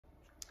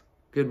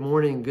Good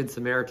morning, Good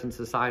Samaritan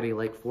Society,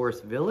 Lake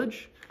Forest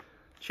Village.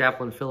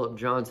 Chaplain Philip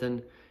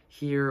Johnson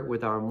here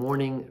with our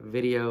morning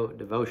video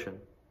devotion.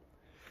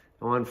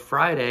 On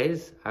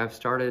Fridays, I've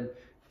started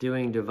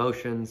doing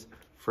devotions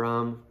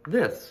from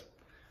this,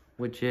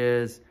 which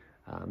is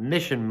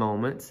Mission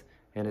Moments,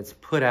 and it's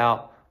put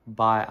out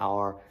by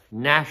our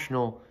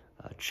National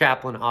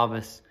Chaplain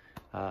Office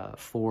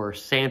for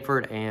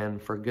Sanford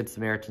and for Good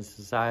Samaritan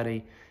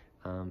Society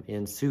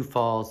in Sioux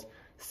Falls,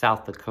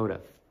 South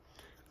Dakota.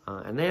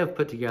 And they have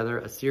put together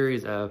a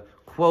series of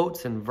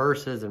quotes and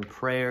verses and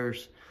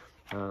prayers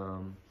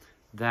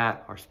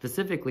that are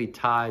specifically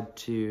tied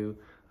to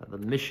the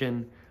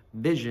mission,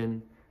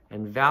 vision,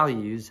 and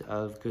values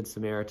of Good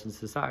Samaritan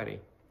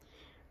Society.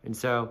 And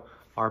so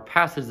our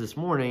passage this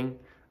morning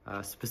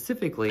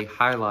specifically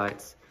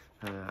highlights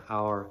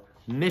our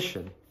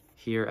mission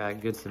here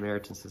at Good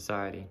Samaritan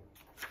Society.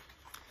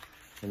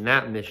 And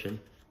that mission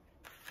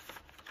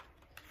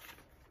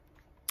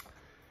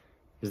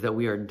is that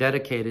we are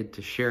dedicated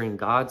to sharing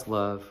God's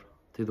love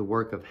through the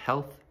work of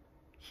health,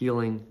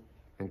 healing,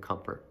 and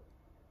comfort.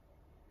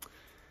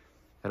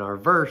 And our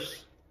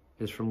verse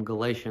is from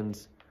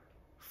Galatians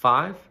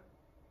 5,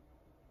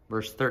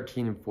 verse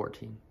 13 and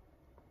 14.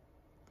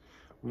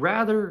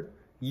 Rather,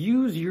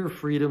 use your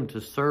freedom to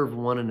serve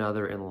one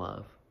another in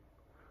love.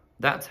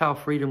 That's how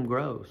freedom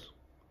grows.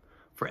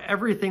 For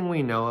everything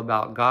we know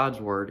about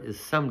God's word is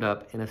summed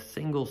up in a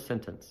single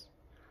sentence.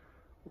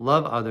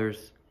 Love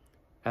others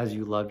as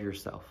you love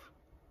yourself.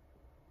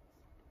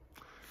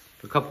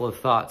 A couple of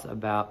thoughts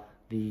about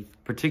the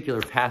particular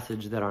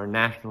passage that our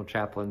national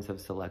chaplains have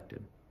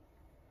selected.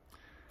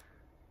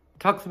 It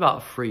talks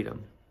about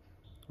freedom,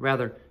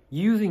 rather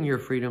using your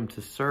freedom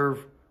to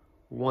serve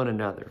one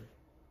another.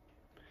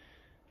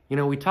 You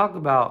know, we talk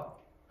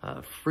about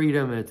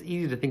freedom, and it's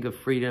easy to think of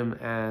freedom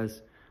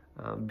as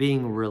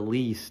being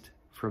released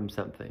from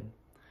something,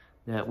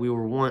 that we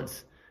were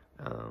once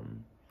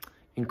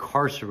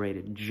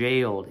incarcerated,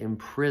 jailed,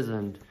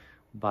 imprisoned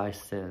by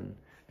sin.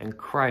 And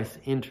Christ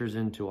enters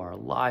into our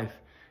life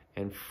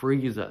and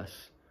frees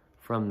us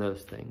from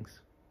those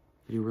things.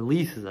 He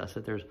releases us,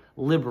 that there's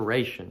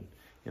liberation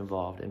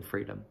involved in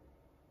freedom.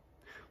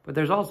 But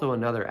there's also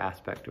another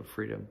aspect of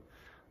freedom,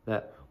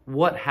 that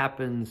what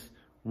happens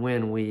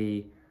when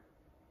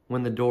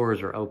the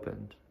doors are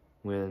opened,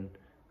 when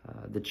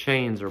the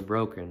chains are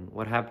broken,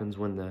 what happens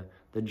when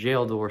the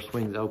jail door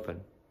swings open.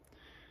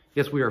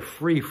 Yes, we are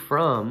free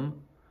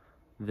from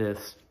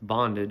this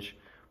bondage,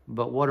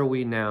 but what are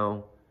we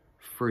now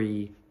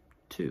free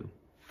to?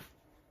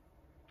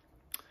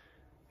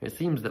 It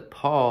seems that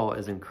Paul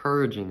is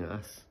encouraging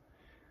us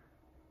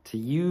to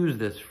use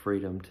this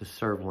freedom to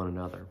serve one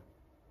another.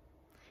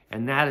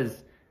 And that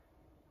is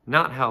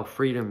not how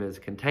freedom is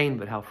contained,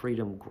 but how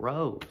freedom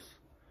grows.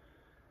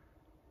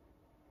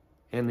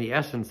 And the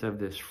essence of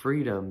this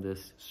freedom,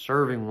 this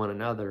serving one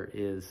another,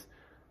 is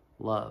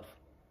love.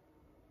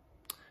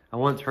 I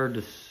once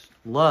heard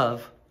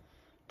love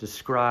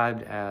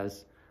described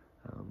as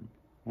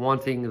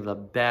wanting the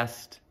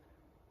best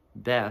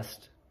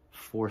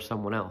for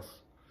someone else.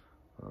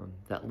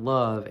 That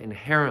love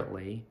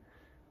inherently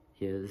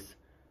is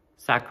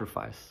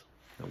sacrifice.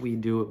 That we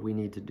do what we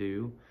need to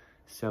do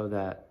so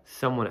that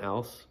someone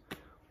else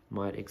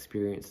might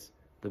experience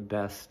the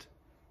best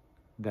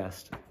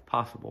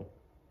possible,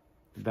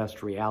 the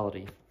best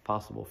reality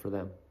possible for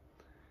them.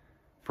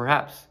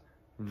 Perhaps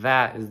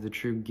that is the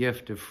true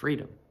gift of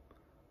freedom,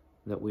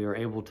 that we are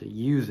able to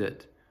use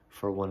it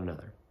for one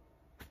another.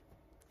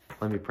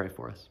 Let me pray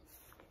for us.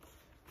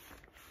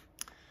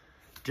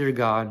 Dear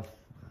God,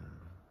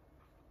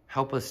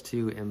 help us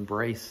to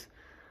embrace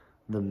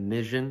the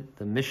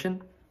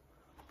mission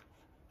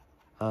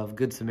of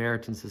Good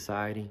Samaritan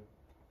Society,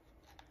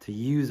 to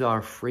use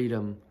our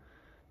freedom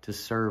to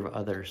serve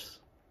others,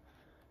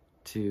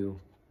 to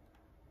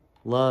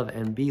love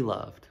and be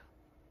loved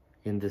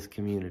in this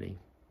community.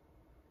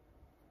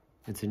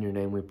 It's in your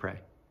name we pray.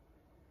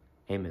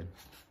 Amen.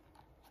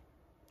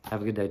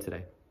 Have a good day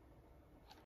today.